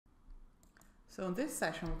So in this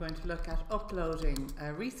session we're going to look at uploading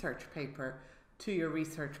a research paper to your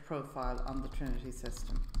research profile on the Trinity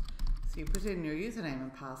system. So you put in your username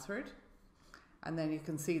and password, and then you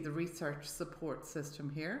can see the research support system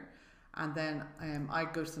here, and then I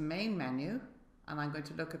go to the main menu and I'm going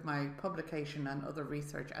to look at my publication and other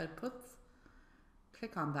research outputs.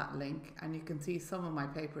 Click on that link and you can see some of my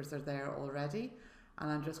papers are there already, and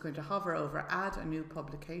I'm just going to hover over add a new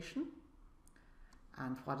publication.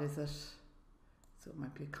 And what is it? So it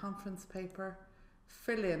might be a conference paper.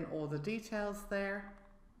 Fill in all the details there,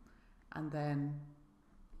 and then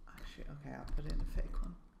I'll put in a fake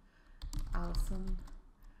one. Alison,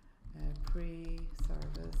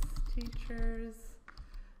 pre-service teachers,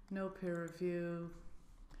 no peer review,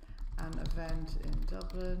 an event in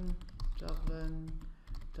Dublin,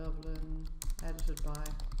 edited by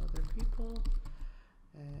other people,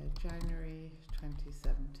 January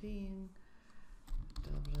 2017,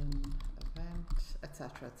 Dublin event,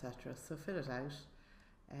 etc, etc. So fill it out,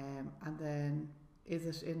 and then is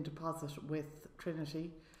it in deposit with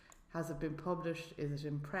Trinity? Has it been published? Is it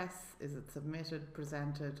in press? Is it submitted,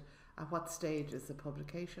 presented? At what stage is the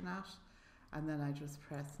publication at? And then I just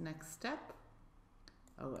press next step.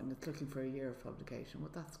 Oh, and it's looking for a year of publication.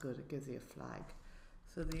 Well, that's good, it gives you a flag.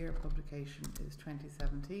 So the year of publication is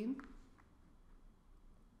 2017.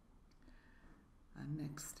 And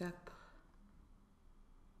next step.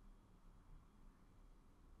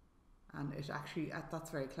 And it actually, that's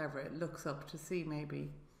very clever, it looks up to see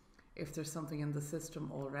maybe if there's something in the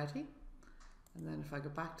system already. And then if I go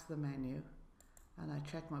back to the menu and I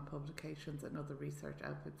check my publications and other research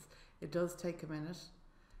outputs, it does take a minute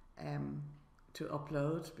to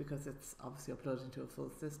upload, because it's obviously uploading to a full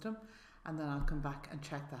system, and then I'll come back and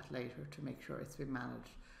check that later to make sure it's been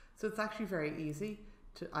managed. So it's actually very easy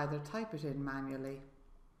to either type it in manually,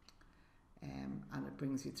 and it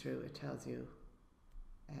brings you through, it tells you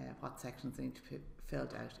what sections need to be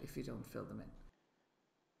filled out if you don't fill them in.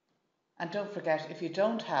 And don't forget, if you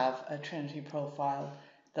don't have a Trinity profile,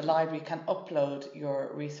 the library can upload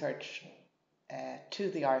your research to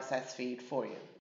the RSS feed for you.